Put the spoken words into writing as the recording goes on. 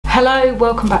Hello,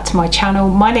 welcome back to my channel.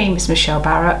 My name is Michelle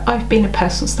Barrett. I've been a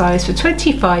personal stylist for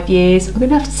 25 years. I'm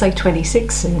gonna have to say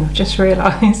 26 soon, I've just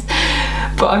realised.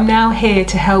 But I'm now here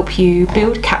to help you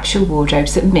build capsule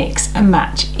wardrobes that mix and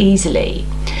match easily.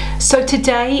 So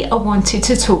today I wanted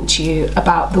to talk to you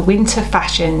about the winter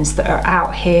fashions that are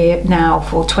out here now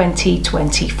for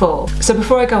 2024. So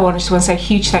before I go on, I just want to say a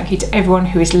huge thank you to everyone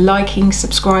who is liking,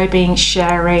 subscribing,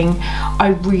 sharing.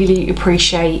 I really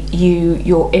appreciate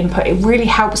your input. It really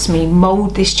helps me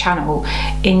mold this channel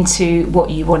into what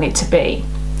you want it to be.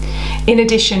 In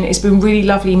addition, it's been really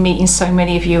lovely meeting so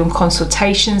many of you on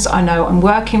consultations. I know I'm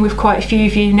working with quite a few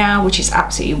of you now, which is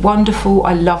absolutely wonderful.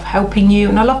 I love helping you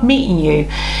and I love meeting you.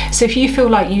 So if you feel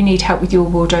like you need help with your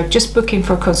wardrobe, just book in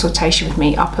for a consultation with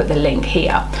me. I'll put the link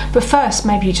here. But first,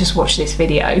 maybe you just watch this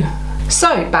video.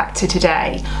 So back to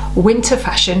today, winter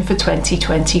fashion for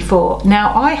 2024.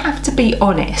 Now I have to be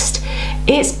honest,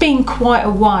 it's been quite a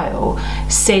while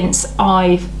since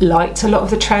I've liked a lot of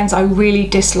the trends. I really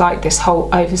dislike this whole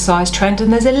oversized trend,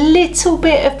 and there's a little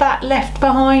bit of that left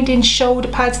behind in shoulder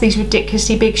pads, these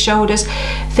ridiculously big shoulders.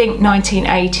 Think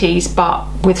 1980s, but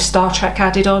with Star Trek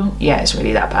added on. Yeah, it's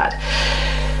really that bad.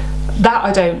 That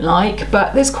I don't like,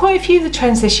 but there's quite a few of the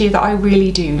trends this year that I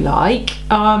really do like.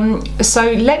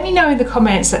 So let me know in the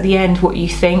comments at the end what you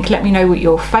think. Let me know what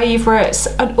your favourites,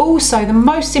 and also the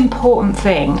most important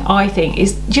thing I think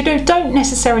is, you know, don't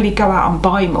necessarily go out and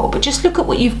buy more, but just look at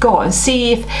what you've got and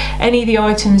see if any of the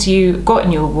items you got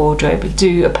in your wardrobe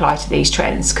do apply to these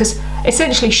trends. Because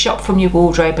essentially shop from your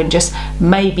wardrobe and just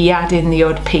maybe add in the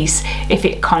odd piece if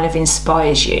it kind of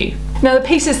inspires you. Now the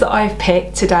pieces that I've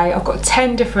picked today, I've got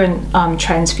 10 different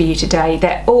trends for you today.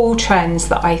 They're all trends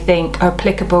that I think are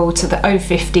applicable to the over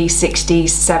 50s, 60s,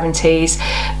 70s.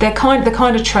 They're the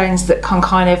kind of trends that can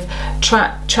kind of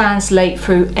translate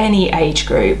through any age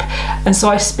group. And so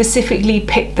I specifically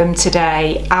picked them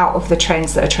today out of the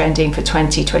trends that are trending for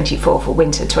 2024, for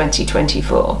winter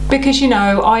 2024. Because, you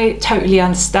know, I totally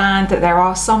understand that there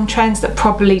are some trends that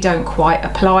probably don't quite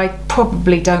apply,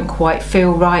 probably don't quite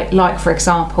feel right. Like for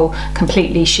example,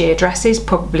 completely sheer dresses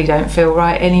probably don't feel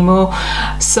right anymore.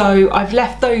 So I've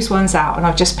left those ones out and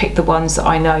I've just picked the ones that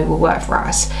I know will work for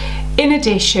us. In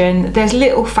addition, there's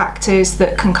little factors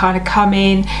that can kind of come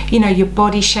in, you know, your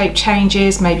body shape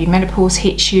changes, maybe menopause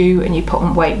hits you and you put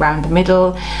on weight around the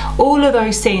middle. All of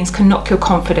those things can knock your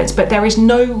confidence, but there is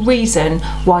no reason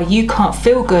why you can't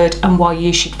feel good and why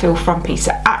you should feel frumpy.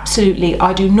 So absolutely,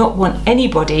 I do not want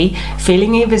anybody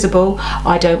feeling invisible.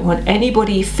 I don't want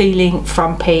anybody feeling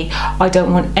frumpy. I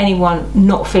don't want anyone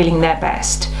not feeling their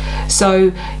best.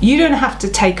 So you don't have to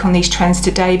take on these trends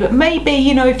today, but maybe,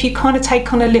 you know, if you kind of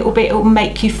take on a little bit, it'll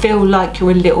make you feel like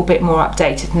you're a little bit more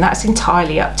updated, and that's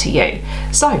entirely up to you.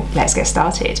 So let's get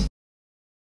started.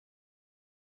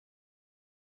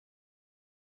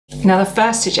 Now the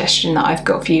first suggestion that I've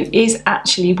got for you is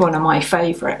actually one of my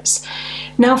favourites.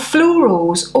 Now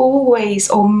florals always,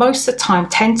 or most of the time,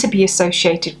 tend to be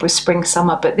associated with spring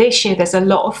summer, but this year there's a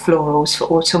lot of florals for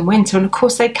autumn winter, and of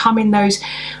course they come in those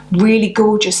really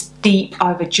gorgeous deep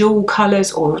either jewel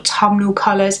colours or autumnal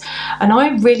colours, and I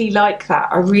really like that.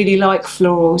 I really like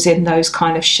florals in those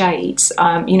kind of shades.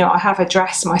 You know, I have a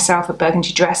dress myself, a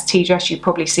burgundy dress, tea dress, you've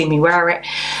probably seen me wear it,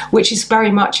 which is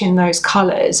very much in those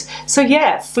colours. So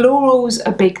yeah, florals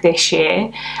are big this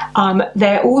year.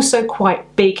 They're also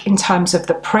quite big in terms of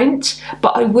the print,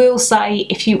 but I will say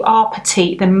if you are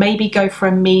petite, then maybe go for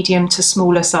a medium to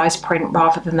smaller size print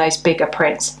rather than those bigger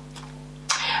prints.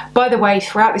 By the way,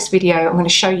 throughout this video, I'm going to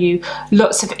show you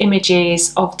lots of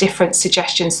images of different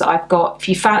suggestions that I've got. If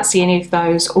you fancy any of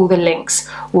those, all the links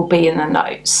will be in the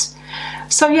notes.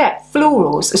 So yeah,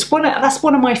 florals, that's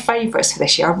one of my favourites for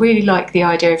this year. I really like the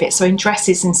idea of it, so in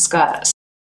dresses and skirts.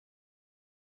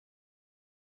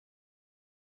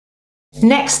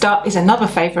 Next up is another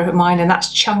favourite of mine, and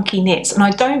that's chunky knits. And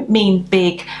I don't mean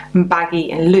big and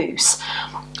baggy and loose.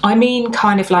 I mean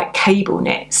kind of like cable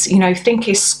knits, you know, think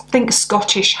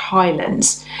Scottish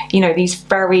Highlands, you know, these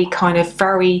very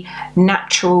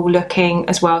natural looking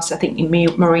as well. So I think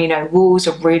merino wool's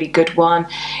a really good one.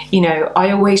 You know,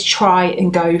 I always try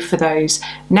and go for those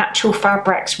natural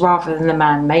fabrics rather than the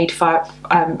man-made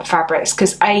fabrics,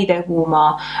 because A, they're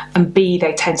warmer, and B,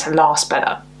 they tend to last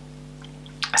better.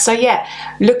 So yeah,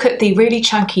 look at the really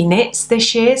chunky knits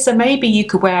this year. So maybe you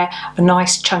could wear a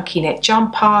nice chunky knit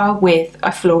jumper with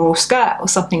a floral skirt or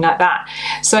something like that.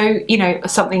 So, you know,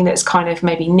 something that's kind of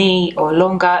maybe knee or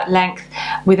longer length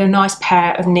with a nice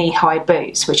pair of knee-high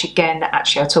boots, which again,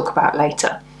 actually I'll talk about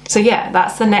later. So yeah,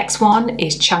 that's the next one,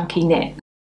 is chunky knit.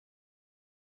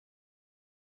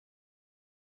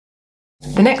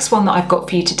 The next one that I've got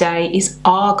for you today is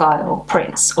Argyle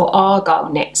prints, or Argyle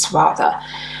knits rather.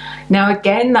 Now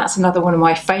again, that's another one of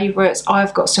my favourites.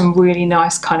 I've got some really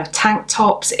nice kind of tank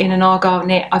tops in an Argyle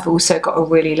knit. I've also got a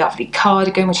really lovely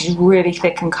cardigan which is really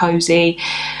thick and cosy.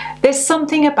 There's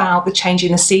something about the change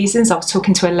in the seasons. I was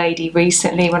talking to a lady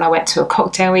recently when I went to a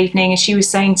cocktail evening, and she was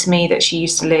saying to me that she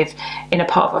used to live in a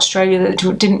part of Australia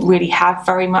that didn't really have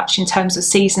very much in terms of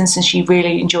seasons, and she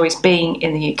really enjoys being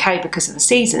in the UK because of the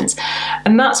seasons.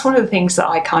 And that's one of the things that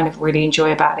I kind of really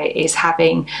enjoy about it, is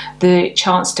having the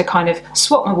chance to kind of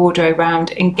swap my wardrobe around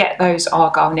and get those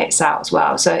Argyle knits out as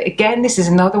well. So again, this is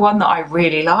another one that I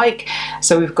really like.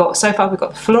 So we've got, so far we've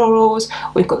got the florals,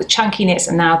 we've got the chunky knits,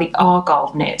 and now the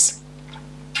Argyle knits.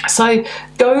 So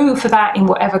go for that in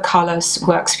whatever colours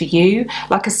works for you.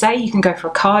 Like I say, you can go for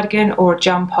a cardigan or a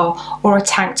jumper or a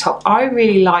tank top. I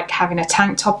really like having a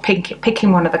tank top,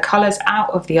 picking one of the colours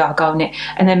out of the Argyle knit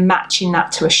and then matching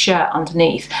that to a shirt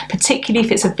underneath, particularly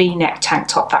if it's a V-neck tank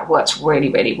top. That works really,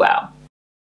 really well.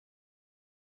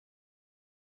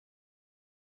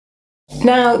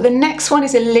 Now the next one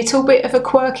is a little bit of a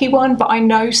quirky one, but I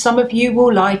know some of you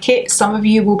will like it. Some of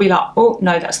you will be like, oh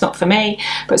no, that's not for me,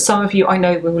 but some of you I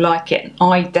know will like it.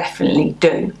 I definitely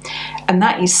do, and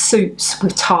that is suits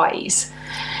with ties.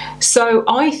 So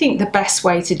I think the best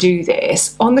way to do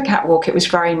this, on the catwalk it was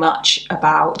very much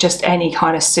about just any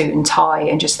kind of suit and tie,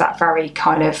 and just that very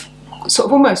kind of sort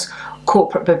of almost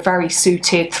corporate but very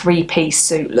suited three-piece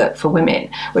suit look for women,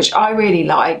 which I really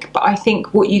like. But I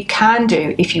think what you can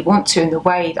do if you want to, in the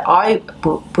way that I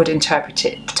would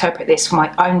interpret this for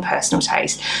my own personal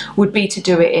taste, would be to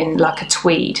do it in like a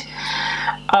tweed.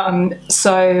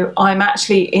 So I'm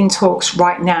actually in talks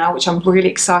right now, which I'm really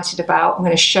excited about. I'm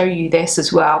going to show you this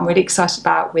as well. I'm really excited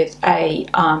about with a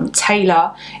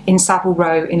tailor in Savile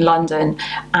Row in London,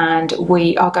 and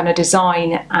we are going to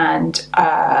design and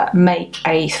make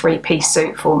a three-piece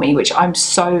suit for me, which I'm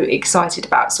so excited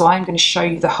about. So I'm going to show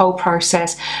you the whole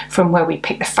process from where we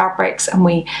pick the fabrics and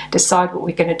we decide what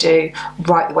we're going to do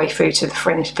right the way through to the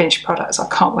finished products. I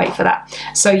can't wait for that.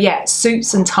 So yeah,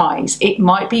 suits and ties. It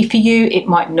might be for you, it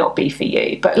might not be for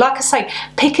you, but like I say,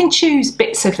 pick and choose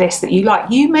bits of this that you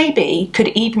like. You maybe could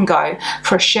even go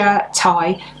for a shirt,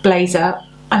 tie, blazer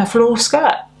and a floral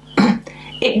skirt.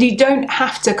 You don't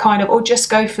have to kind of, or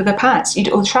just go for the pants or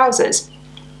the trousers.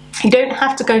 You don't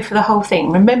have to go for the whole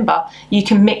thing. Remember, you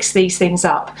can mix these things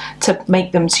up to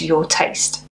make them to your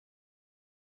taste.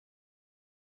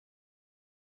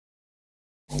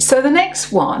 So the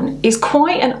next one is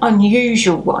quite an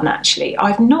unusual one actually.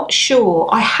 I'm not sure,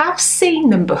 I have seen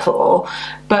them before,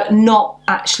 but not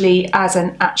actually as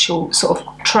an actual sort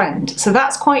of trend. So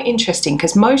that's quite interesting,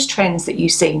 because most trends that you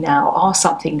see now are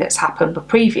something that's happened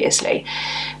previously.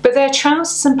 But they're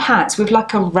trousers and pants with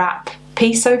like a wrap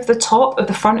piece over the top of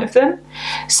the front of them.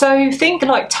 So think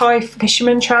like tie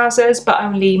fisherman trousers, but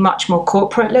only much more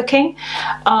corporate looking.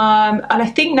 And I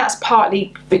think that's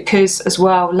partly because as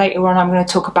well, later on I'm going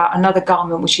to talk about another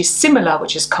garment which is similar,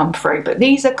 which has come through, but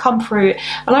these have come through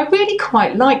and I really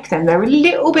quite like them. They're a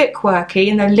little bit quirky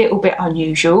and they're a little bit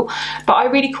unusual, but I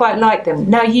really quite like them.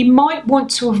 Now you might want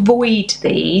to avoid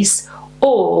these,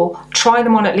 or try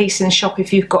them on at least in the shop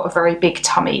if you've got a very big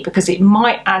tummy, because it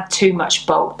might add too much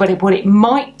bulk. But what it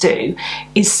might do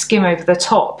is skim over the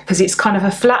top, because it's kind of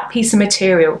a flat piece of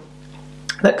material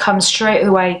that comes straight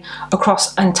away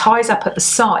across and ties up at the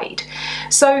side.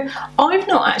 So I've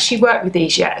not actually worked with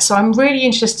these yet, so I'm really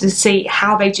interested to see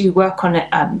how they do work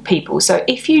on people. So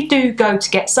if you do go to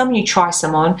get some, you try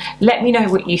some on, let me know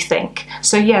what you think.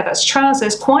 So yeah, that's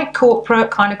trousers, quite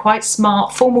corporate, kind of quite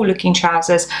smart, formal looking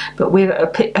trousers, but with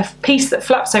a piece that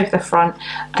flaps over the front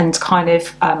and kind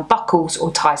of buckles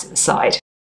or ties at the side.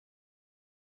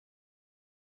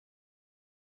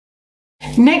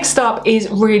 Next up is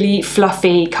really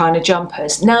fluffy kind of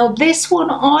jumpers. Now this one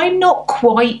I'm not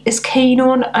quite as keen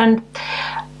on, and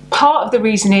part of the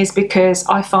reason is because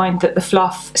I find that the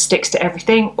fluff sticks to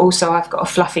everything. Also I've got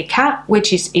a fluffy cat,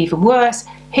 which is even worse.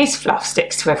 His fluff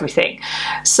sticks to everything.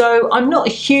 So I'm not a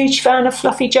huge fan of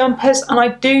fluffy jumpers, and I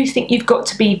do think you've got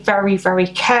to be very, very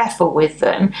careful with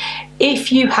them.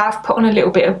 If you have put on a little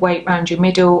bit of weight around your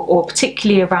middle, or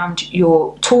particularly around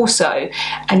your torso,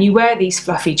 and you wear these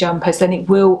fluffy jumpers, then it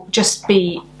will just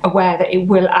be aware that it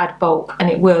will add bulk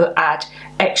and it will add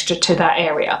extra to that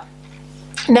area.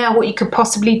 Now what you could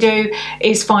possibly do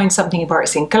is find something where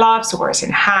it's in gloves or where it's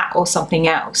in a hat or something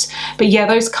else. But yeah,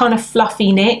 those kind of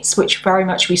fluffy knits, which very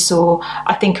much we saw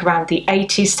I think around the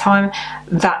 80s time,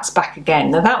 that's back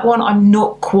again. Now that one I'm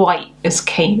not quite as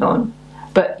keen on,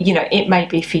 but you know, it may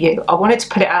be for you. I wanted to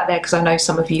put it out there because I know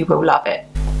some of you will love it.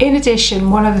 In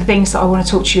addition, one of the things that I want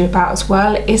to talk to you about as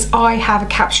well is I have a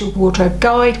capsule wardrobe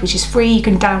guide, which is free. You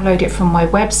can download it from my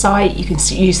website. You can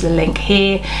use the link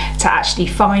here to actually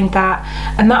find that,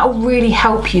 and that will really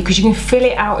help you because you can fill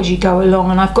it out as you go along.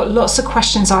 And I've got lots of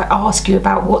questions I ask you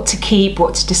about what to keep,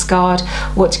 what to discard,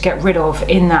 what to get rid of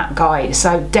in that guide.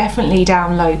 So definitely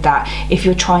download that if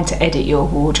you're trying to edit your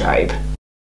wardrobe.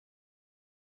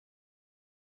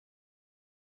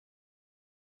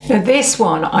 Now this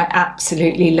one I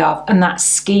absolutely love, and that's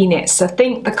ski knits. So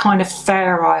think the kind of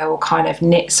fairisle kind of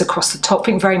knits across the top.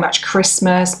 Think very much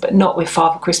Christmas, but not with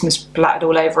Father Christmas splattered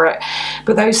all over it.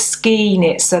 But those ski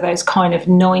knits, so those kind of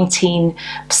 1970s,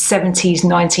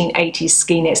 1980s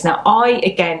ski knits. Now I,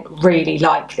 again, really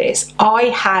like this. I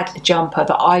had a jumper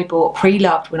that I bought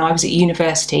pre-loved when I was at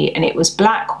university, and it was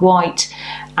black, white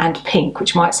and pink,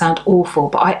 which might sound awful,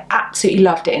 but I absolutely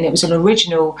loved it. And it was an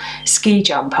original ski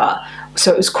jumper.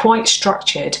 So it was quite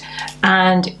structured,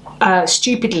 and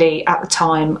stupidly at the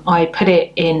time I put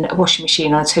it in a washing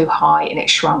machine on too high and it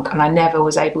shrunk, and I never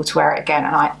was able to wear it again,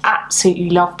 and I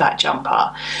absolutely loved that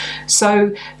jumper.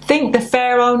 So think the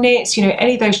fairisle knits, you know,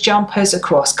 any of those jumpers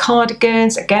across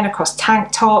cardigans, again across tank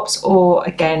tops, or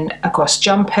again across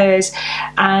jumpers,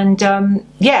 and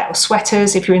yeah, or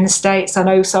sweaters if you're in the States. I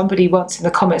know somebody once in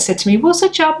the comments said to me, what's a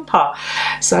jumper?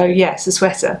 So yes, a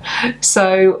sweater.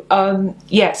 So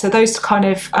yeah, so those kind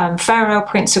of fairisle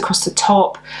prints across the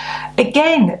top,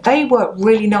 again, they work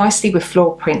really nicely with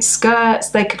floral print skirts.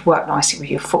 They could work nicely with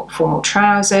your formal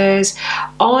trousers.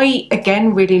 I,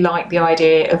 again, really like the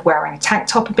idea of wearing a tank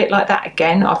top a bit like that.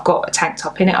 Again, I've got a tank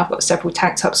top in it. I've got several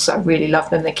tank tops, so I really love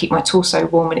them. They keep my torso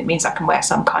warm, and it means I can wear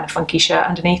some kind of funky shirt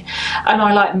underneath. And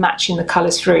I like matching the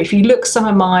colours through. If you look at some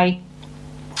of my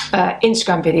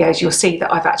Instagram videos, you'll see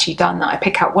that I've actually done that. I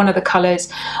pick out one of the colours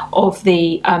of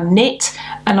the knit,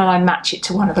 and then I match it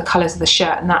to one of the colours of the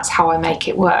shirt, and that's how I make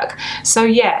it work. So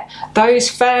yeah, those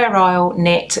fairisle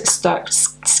knit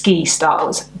ski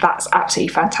styles, that's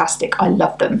absolutely fantastic. I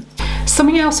love them.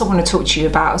 Something else I want to talk to you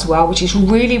about as well, which is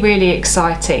really, really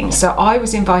exciting. So I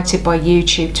was invited by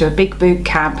YouTube to a big boot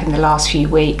camp in the last few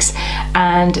weeks,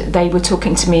 and they were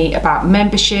talking to me about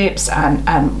memberships and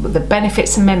the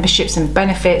benefits of memberships and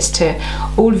benefits to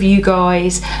all of you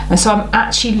guys. And so I'm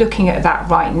actually looking at that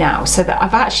right now, so that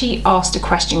I've actually asked a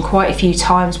question quite a few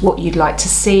times, what you'd like to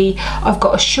see. I've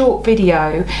got a short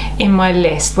video in my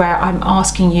list where I'm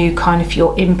asking you kind of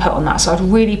your input on that. So I'd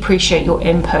really appreciate your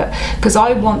input, because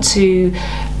I want to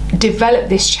develop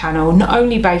this channel not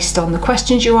only based on the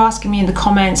questions you're asking me in the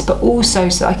comments, but also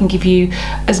so I can give you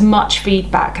as much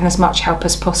feedback and as much help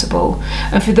as possible.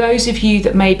 And for those of you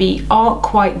that maybe aren't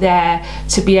quite there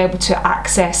to be able to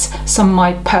access some of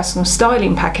my personal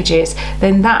styling packages,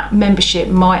 then that membership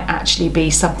might actually be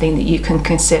something that you can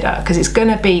consider, because it's going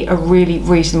to be a really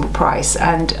reasonable price,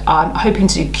 and I'm hoping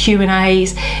to do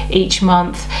Q&As each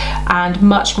month and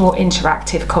much more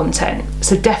interactive content.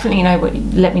 So definitely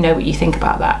let me know what you think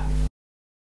about that.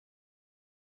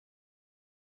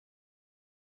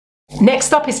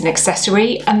 Next up is an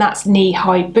accessory, and that's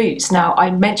knee-high boots. Now, I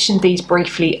mentioned these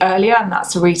briefly earlier, and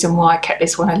that's the reason why I kept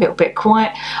this one a little bit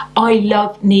quiet. I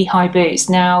love knee-high boots.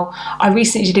 Now, I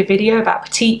recently did a video about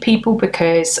petite people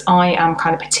because I am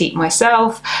kind of petite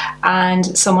myself,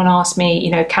 and someone asked me,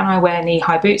 you know, can I wear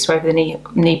knee-high boots over the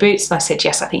knee boots? And I said,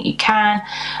 yes, I think you can,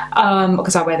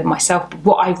 because I wear them myself. But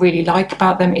what I really like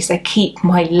about them is they keep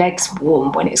my legs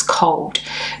warm when it's cold.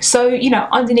 So, you know,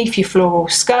 underneath your floral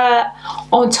skirt,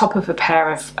 on top of a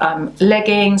pair of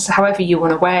leggings, however you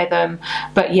want to wear them.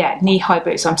 But yeah, knee-high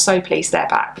boots, I'm so pleased they're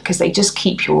back, because they just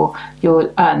keep your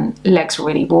legs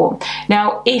really warm.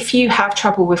 Now, if you have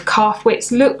trouble with calf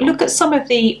widths, look at some of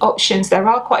the options. There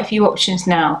are quite a few options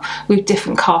now with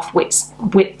different calf widths.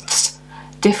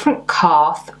 Different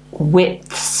calf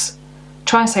widths.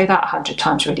 Try and say that 100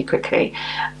 times really quickly.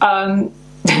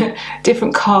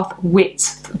 Different calf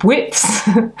widths,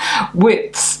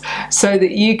 so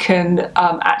that you can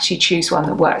actually choose one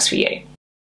that works for you.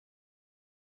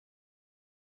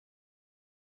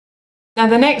 Now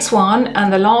the next one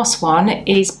and the last one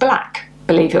is black.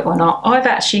 Believe it or not, I've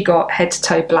actually got head to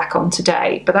toe black on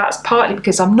today, but that's partly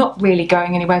because I'm not really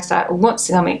going anywhere today. I want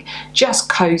something just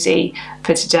cozy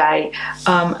for today,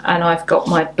 and I've got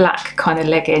my black kind of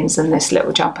leggings and this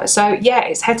little jumper. So yeah,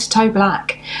 it's head to toe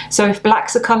black. So if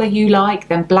black's a colour you like,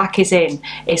 then black is in.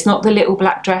 It's not the little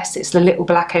black dress, it's the little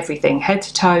black everything, head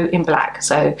to toe in black.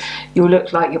 So you'll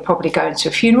look like you're probably going to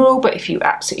a funeral, but if you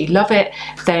absolutely love it,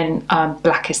 then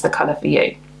black is the colour for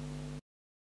you.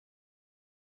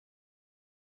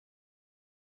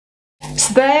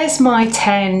 So there's my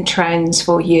 10 trends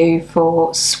for you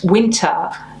for winter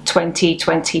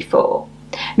 2024.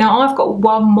 Now I've got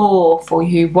one more for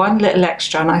you, one little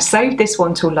extra, and I saved this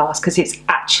one till last because it's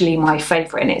actually my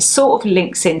favourite, and it sort of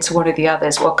links into one of the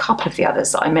others, well, a couple of the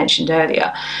others that I mentioned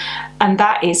earlier, and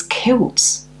that is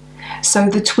kilts. So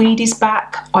the tweed is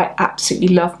back. I absolutely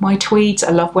love my tweeds. I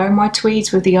love wearing my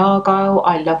tweeds with the Argyle.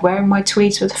 I love wearing my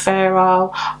tweeds with the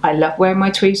fairisle. I love wearing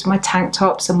my tweeds with my tank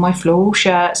tops and my floral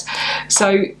shirts.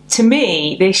 So to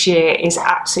me, this year is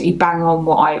absolutely bang on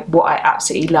what I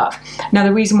absolutely love. Now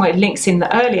the reason why it links in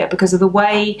the earlier, because of the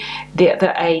way that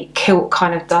a kilt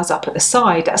kind of does up at the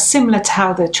side, that's similar to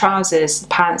how the trousers, the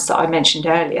pants that I mentioned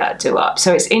earlier do up.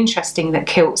 So it's interesting that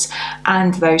kilts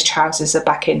and those trousers are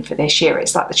back in for this year.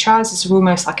 It's like the trousers are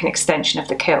almost like an extension of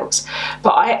the kilts,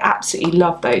 but I absolutely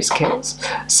love those kilts.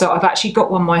 So I've actually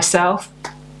got one myself,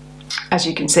 as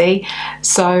you can see.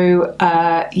 So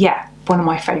yeah, one of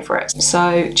my favourites.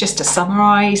 So just to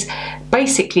summarise,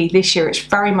 basically this year it's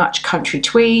very much country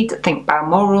tweed. Think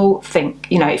Balmoral, think,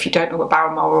 you know, if you don't know what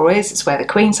Balmoral is, it's where the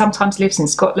Queen sometimes lives in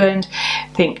Scotland.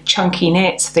 Think chunky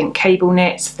knits, think cable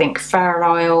knits, think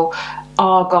fairisle,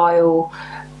 Argyle,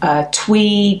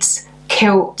 tweeds,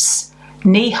 kilts,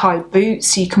 knee-high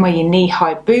boots. So you can wear your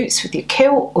knee-high boots with your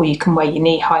kilt, or you can wear your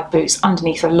knee-high boots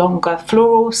underneath a longer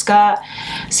floral skirt.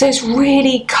 So it's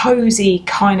really cozy,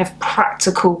 kind of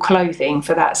practical clothing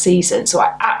for that season. So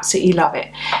I absolutely love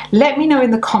it. Let me know in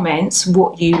the comments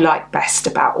what you like best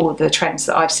about all the trends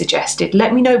that I've suggested.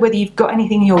 Let me know whether you've got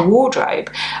anything in your wardrobe,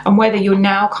 and whether you're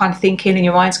now kind of thinking in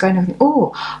your mind's going,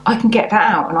 oh, I can get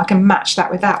that out and I can match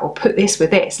that with that, or put this with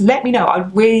this. Let me know.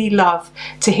 I'd really love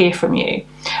to hear from you.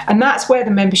 And that's where the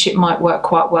membership might work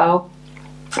quite well,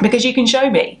 because you can show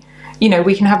me, you know,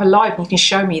 we can have a live and you can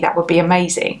show me. That would be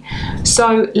amazing.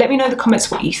 So let me know in the comments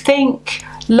what you think.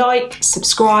 Like,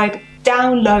 subscribe,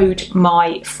 download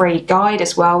my free guide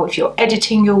as well if you're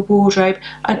editing your wardrobe,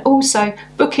 and also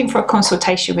book in for a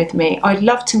consultation with me. I'd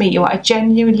love to meet you. I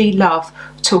genuinely love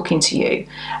talking to you.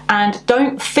 And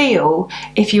don't feel,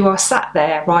 if you are sat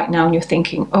there right now and you're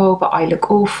thinking, oh, but I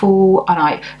look awful and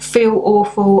I feel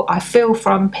awful, I feel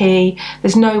frumpy,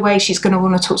 there's no way she's going to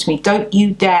want to talk to me. Don't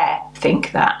you dare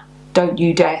think that. Don't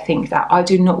you dare think that. I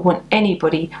do not want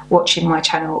anybody watching my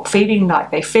channel feeling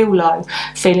like they feel low,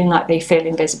 feeling like they feel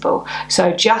invisible.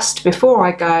 So just before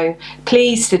I go,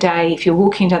 please today, if you're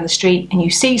walking down the street and you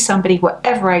see somebody,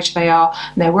 whatever age they are,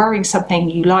 and they're wearing something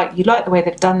you like the way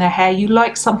they've done their hair, you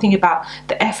like something about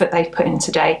the effort they've put in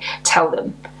today, tell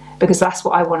them, because that's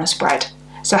what I want to spread.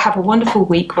 So have a wonderful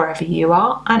week wherever you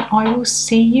are, and I will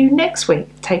see you next week.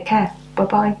 Take care.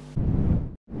 Bye-bye.